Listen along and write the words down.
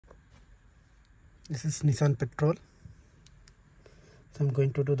This is Nissan Patrol. So I'm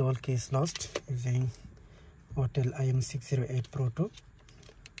going to do the all case lost using Autel IM608 Pro II.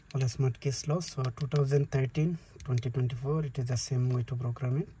 All smart case lost. So 2013, 2024, it is the same way to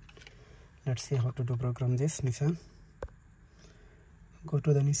program it. Let's see how to program this. Nissan. Go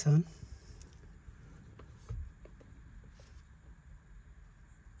to the Nissan.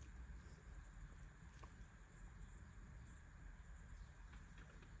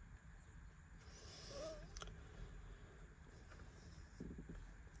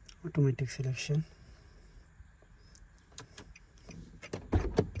 Automatic selection.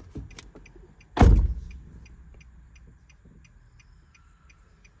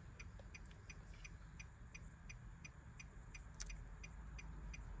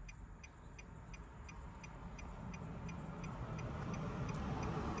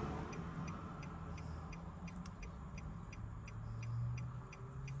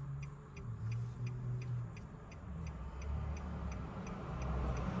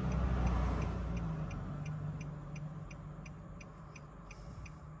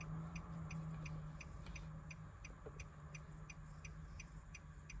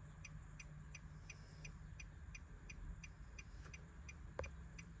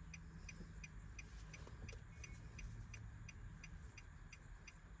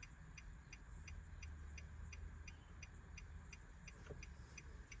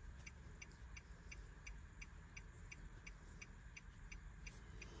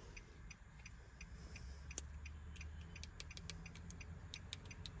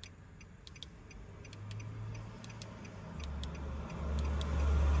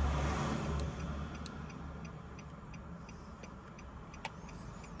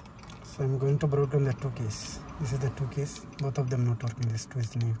 So I'm going to program the two keys. This is the two keys. Both of them not working. This two is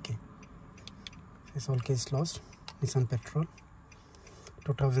the new key. This all case lost. Nissan Patrol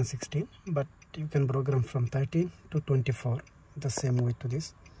 2016. But you can program from 13 to 24 the same way to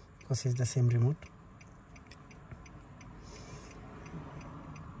this because it's the same remote.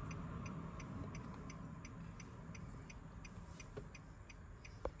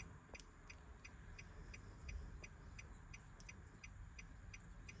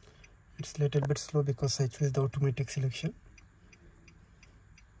 It's a little bit slow because I choose the automatic selection.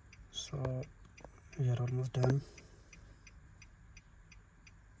 So we are almost done.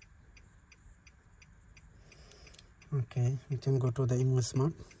 Okay, we can go to the Immo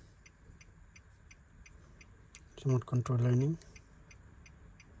Smart remote control learning,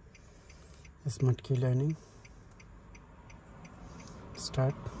 smart key learning,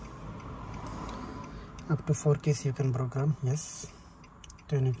 start. Up to 4 keys you can program. Yes.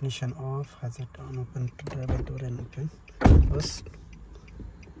 Turn ignition off, hazard on, open driver door and open, close.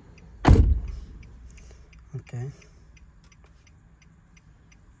 Okay.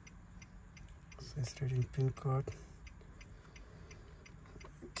 So it's reading pin code.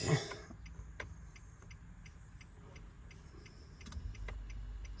 Okay.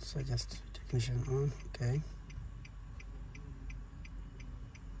 So just ignition on. Okay.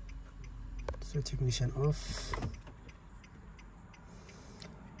 Switch ignition off.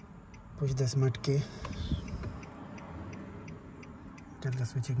 Push the smart key. Tell the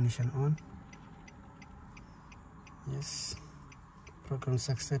switch ignition on. Yes. Program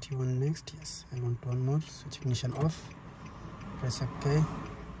success. You want next? Yes. I want one more. Switch ignition off. Press OK.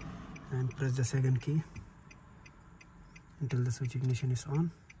 And press the second key until the switch ignition is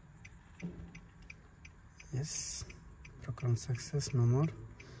on. Yes. Program success. No more.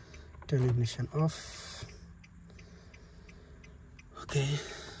 Turn ignition off. Okay.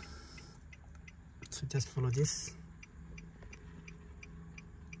 So just follow this.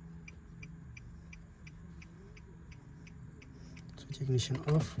 Switch ignition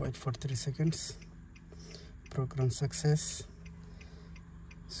off. Wait for 3 seconds. Program success.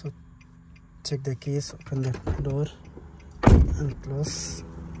 So check the keys. Open the door and close.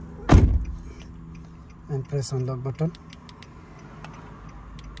 And press unlock button.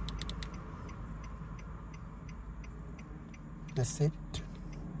 That's it.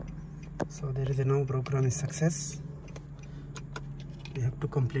 So there is a now program is success. We have to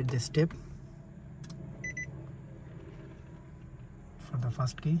complete this step. For the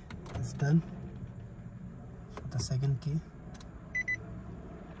first key, it's done. For the second key,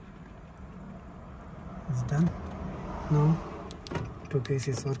 it's done. Now, two keys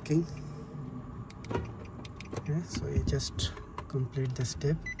is working. Okay, so you just complete the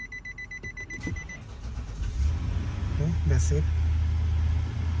step. Okay, that's it.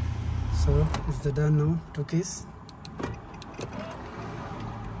 So it's done now. Two keys.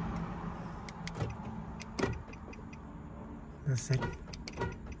 That's it.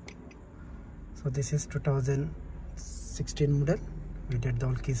 So this is 2016 model. We did the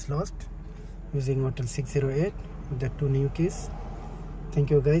all keys lost using Autel 608 with the 2 new keys. Thank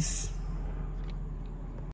you guys.